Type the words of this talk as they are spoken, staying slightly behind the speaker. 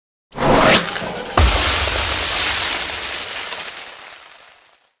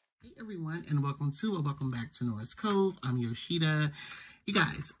everyone, and welcome back to Noras Cove. I'm Yoshida. You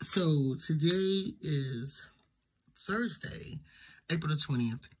guys, so today is Thursday, April the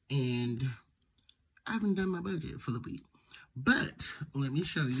 20th, and I haven't done my budget for the week. But let me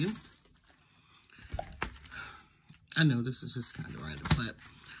show you. I know this is just kind of random, but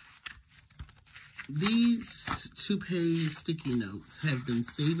these toupee sticky notes have been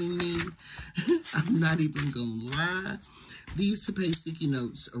saving me. I'm not even gonna lie. These toupee sticky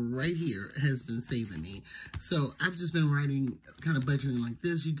notes right here has been saving me. So I've just been writing, kind of budgeting like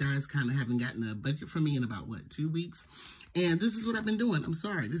this. You guys kind of haven't gotten a budget from me in about, what, 2 weeks? And this is what I've been doing. I'm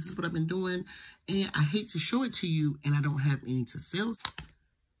sorry. This is what I've been doing. And I hate to show it to you and I don't have any to sell.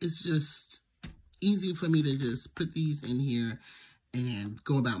 It's just easy for me to just put these in here and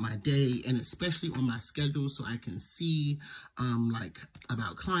go about my day, and especially on my schedule so I can see like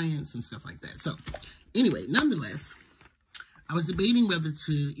about clients and stuff like that. So anyway, nonetheless, I was debating whether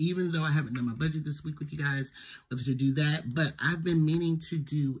to, even though I haven't done my budget this week with you guys, whether to do that, but I've been meaning to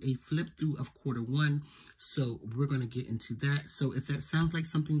do a flip through of Q1, so we're going to get into that. So if that sounds like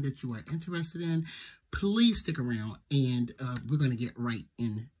something that you are interested in, please stick around, and we're going to get right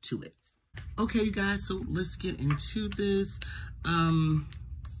into it. Okay, you guys, so let's get into this.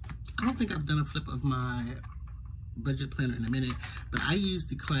 I don't think I've done a flip of my budget planner in a minute, but I use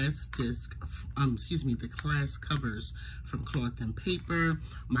the class disc, the class covers from Cloth and Paper.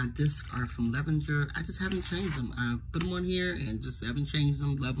 My discs are from Levenger. I just haven't changed them. I put them on here and just haven't changed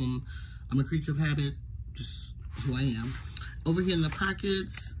them. Love them. I'm a creature of habit, just who I am. Over here in the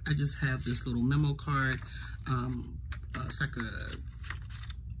pockets, I just have this little memo card. It's like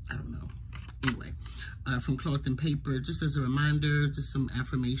I don't know. Anyway, from Cloth and Paper, just as a reminder, just some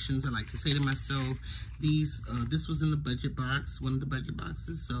affirmations I like to say to myself. This was in the budget box, one of the budget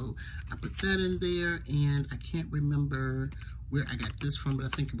boxes, so I put that in there, and I can't remember where I got this from, but I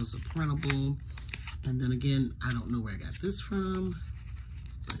think it was a printable. And then again, I don't know where I got this from,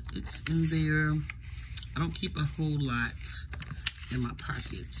 but it's in there. I don't keep a whole lot in my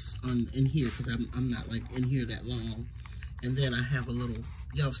pockets in here, because I'm not like in here that long. And then I have a little,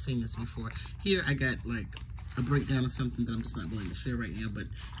 y'all have seen this before. Here I got like a breakdown of something that I'm just not willing to share right now, but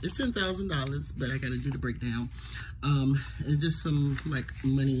it's $10,000, but I got to do the breakdown. And just some like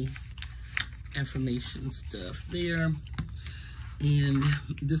money affirmation stuff there. And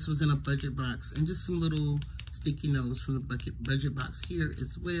this was in a budget box, and just some little sticky notes from the budget box here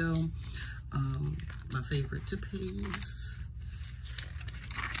as well. My favorite toupees.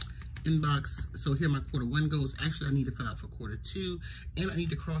 Inbox. So here my Q1 goes. Actually, I need to fill out for Q2, and I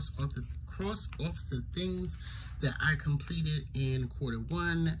need to cross off the things that I completed in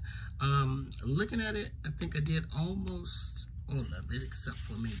Q1. Looking at it, I think I did almost all of it except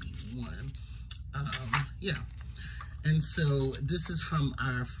for maybe one. Yeah. And so this is from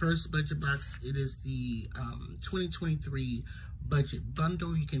our first budget box. It is the 2023 budget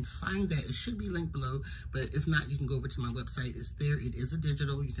bundle. You can find that. It should be linked below, but if not, you can go over to my website. It's there. It is a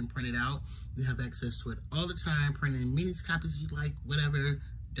digital. You can print it out. You have access to it all the time. Print in many copies you like, whatever.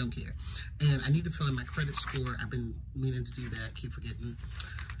 Don't care. And I need to fill in my credit score. I've been meaning to do that. Keep forgetting.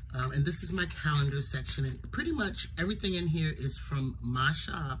 And this is my calendar section, and pretty much everything in here is from my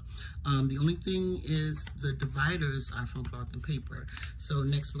shop. The only thing is the dividers are from Cloth and Paper. So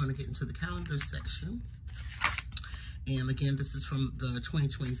next we're going to get into the calendar section. And again, this is from the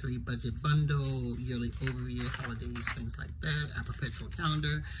 2023 budget bundle, yearly overview, holidays, things like that, our perpetual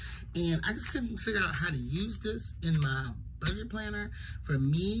calendar. And I just couldn't figure out how to use this in my budget planner. For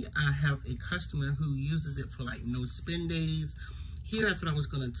me, I have a customer who uses it for like no spend days. Here, I thought I was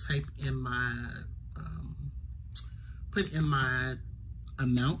going to type in my, put in my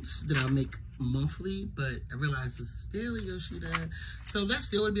amounts that I'll make monthly, but I realized this is daily, Yoshida. So that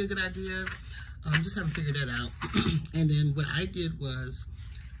still would be a good idea. Just haven't figured that out. And then what I did was,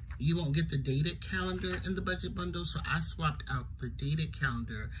 you won't get the dated calendar in the budget bundle, so I swapped out the dated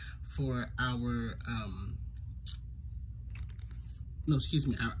calendar for our, our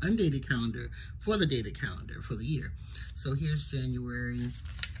undated calendar for the dated calendar for the year. So here's January.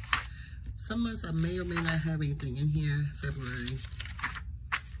 Some months I may or may not have anything in here. February.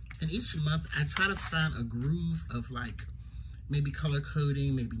 And each month I try to find a groove of like, maybe color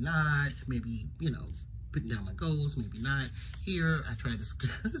coding, maybe not, maybe, you know, putting down my goals, maybe not. Here, I try to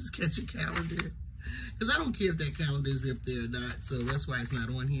sketch a calendar, because I don't care if that calendar is up there or not, so that's why it's not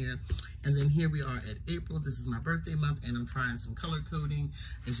on here. And then here we are at April. This is my birthday month, and I'm trying some color coding,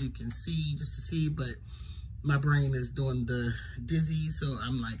 as you can see, just to see, but my brain is doing the dizzy, so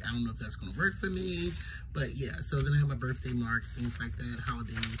I'm like, I don't know if that's going to work for me, but yeah. So then I have my birthday marks, things like that,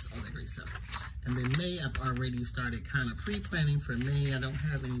 holidays, all that great stuff. And then May, I've already started kind of pre-planning for May. I don't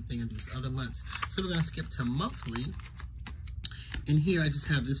have anything in these other months. So we're going to skip to monthly. And here I just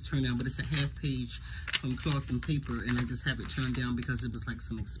have this turned down, but it's a half page from Cloth and Paper, and I just have it turned down because it was like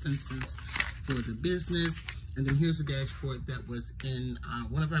some expenses for the business. And then here's a dashboard that was in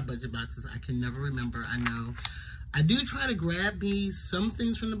one of our budget boxes. I can never remember. I know I do try to grab me some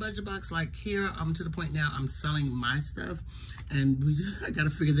things from the budget box. Like here, I'm to the point now I'm selling my stuff, and I gotta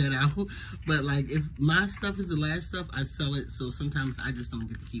figure that out. But like if my stuff is the last stuff, I sell it. So sometimes I just don't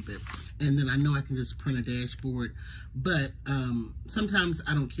get to keep it. And then I know I can just print a dashboard. But sometimes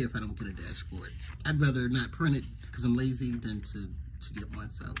I don't care if I don't get a dashboard. I'd rather not print it because I'm lazy than to get one.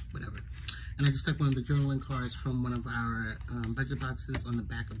 So whatever. And I just stuck one of the journaling cards from one of our budget boxes on the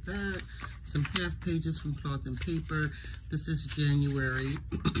back of that. Some half pages from Cloth and Paper. This is January,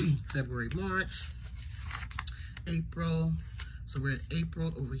 February, March, April. So we're at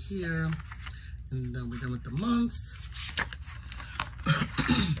April over here. And then we're done with the months.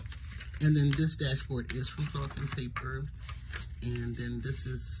 And then this dashboard is from Cloth and Paper. And then this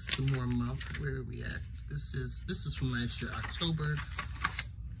is some more month. Where are we at? This is from last year, October.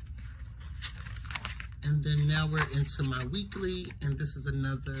 And then now we're into my weekly, and this is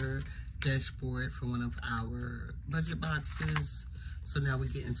another dashboard from one of our budget boxes. So now we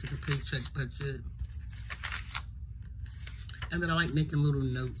get into the paycheck budget. And then I like making little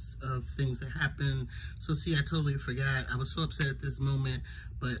notes of things that happen. So see, I totally forgot. I was so upset at this moment,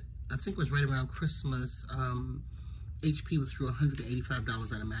 but I think it was right around Christmas. HP withdrew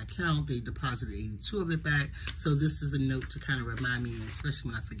 $185 out of my account. They deposited 82 of it back. So this is a note to kind of remind me,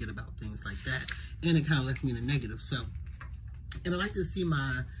 especially when I forget about things like that. And it kind of left me in a negative. So, and I like to see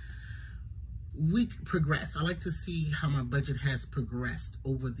my week progress. I like to see how my budget has progressed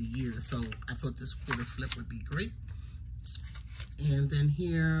over the year. So I thought this quarter flip would be great. And then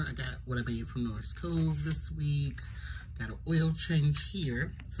here I got what I made from Noras Cove this week. Got an oil change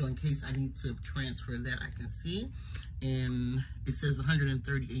here. So in case I need to transfer that, I can see. And it says $138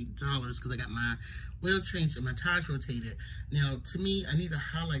 because I got my oil change and my tires rotated. Now, to me, I need to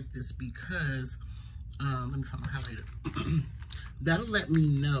highlight this because, let me find my highlighter. That'll let me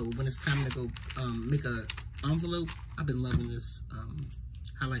know when it's time to go make a envelope. I've been loving this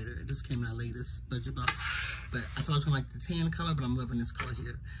highlighter. This came in our latest budget box. But I thought I was going to like the tan color, but I'm loving this color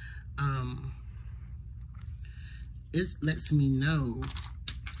here. It lets me know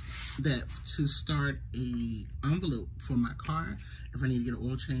that to start a envelope for my car, if I need to get an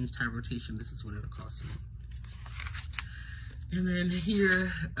oil change, tire rotation, this is what it'll cost me. And then here,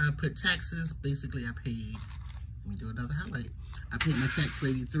 I put taxes. Basically, I paid, let me do another highlight. I paid my tax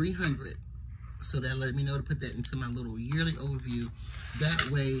lady $300. So that let me know to put that into my little yearly overview. That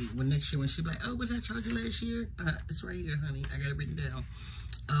way, when next year, when she be like, oh, what did I charge you last year? It's right here, honey. I got it written down.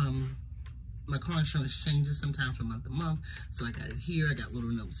 My car insurance changes sometimes from month to month. So I got it here. I got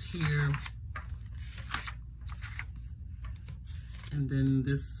little notes here. And then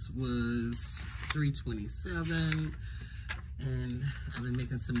this was $327. And I've been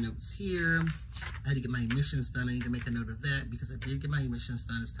making some notes here. I had to get my emissions done. I need to make a note of that because I did get my emissions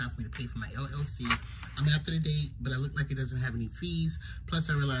done. It's time for me to pay for my LLC. I'm after the date, but I look like it doesn't have any fees. Plus,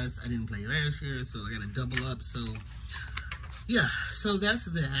 I realized I didn't play last year, so I got to double up. So, yeah. So, that's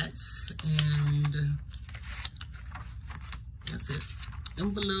that. And that's it.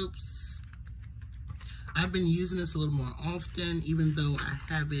 Envelopes. I've been using this a little more often, even though I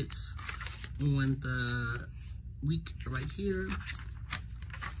have it on the week right here.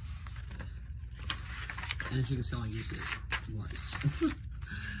 And as you can see, I only use it once.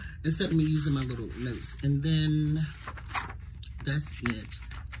 Instead of me using my little notes. And then that's it.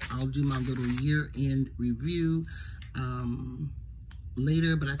 I'll do my little year-end review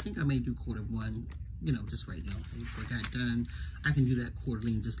later, but I think I may do quarter one, you know, just write down things that got done. I can do that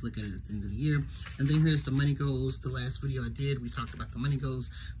quarterly and just look at it at the end of the year. And then here's the money goals. The last video I did, we talked about the money goals.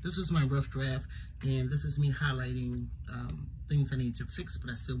 This is my rough draft, and this is me highlighting things I need to fix, but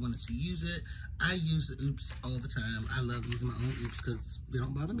I still wanted to use it. I use the oops all the time. I love using my own oops because they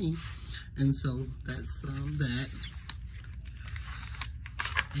don't bother me. And so that's that.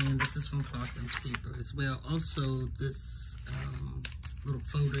 And this is from Cloth and Paper as well. Also, this little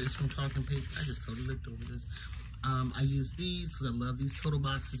folder is from Cloth and Paper. I just totally looked over this. I use these because I love these total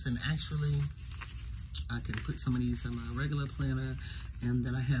boxes, and actually I can put some of these in my regular planner. And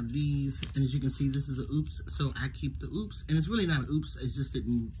then I have these, and as you can see, this is a oops, so I keep the oops. And it's really not an oops, it just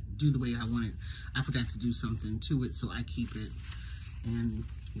didn't do the way I wanted. I forgot to do something to it, so I keep it. And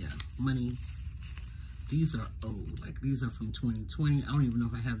yeah, money. These are old, like these are from 2020. I don't even know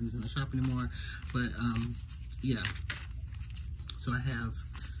if I have these in the shop anymore, but yeah. So I have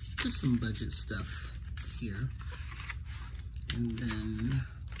just some budget stuff here. And then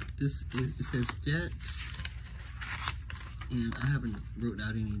this is, it says debt. And I haven't wrote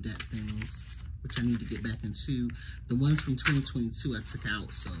out any debt things, which I need to get back into. The ones from 2022 I took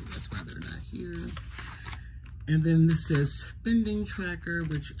out, so that's why they're not here. And then this says spending tracker,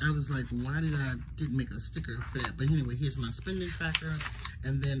 which I was like, why didn't make a sticker for that? But anyway, here's my spending tracker.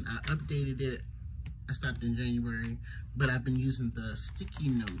 And then I updated it. I stopped in January, but I've been using the sticky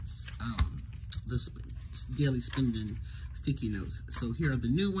notes, the daily spending sticky notes. So here are the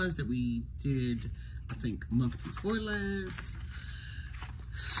new ones that we did, I think, month before last.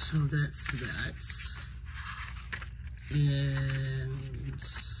 So that's that. And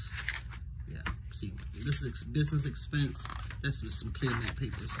yeah, see, this is business expense. That's with some clear matte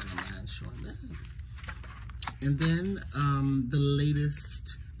paper, so I don't mind showing that. And then the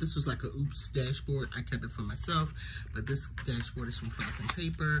latest, this was like a oops dashboard. I kept it for myself, but this dashboard is from Cloth and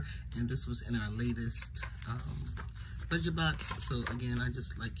Paper, and this was in our latest budget box. So again, I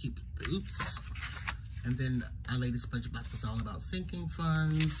just like keep the oops. And then our latest budget box was all about sinking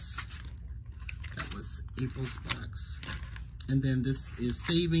funds. That was April's box. And then this is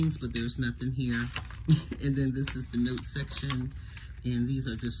savings, but there's nothing here. And then this is the note section, and these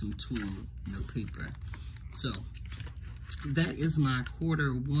are just some tool note paper. So that is my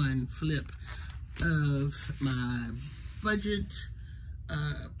Q1 flip of my budget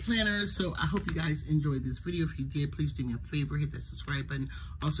planner. So I hope you guys enjoyed this video. If you did, please do me a favor, hit that subscribe button.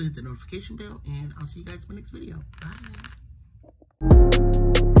 Also hit the notification bell, and I'll see you guys in my next video. Bye.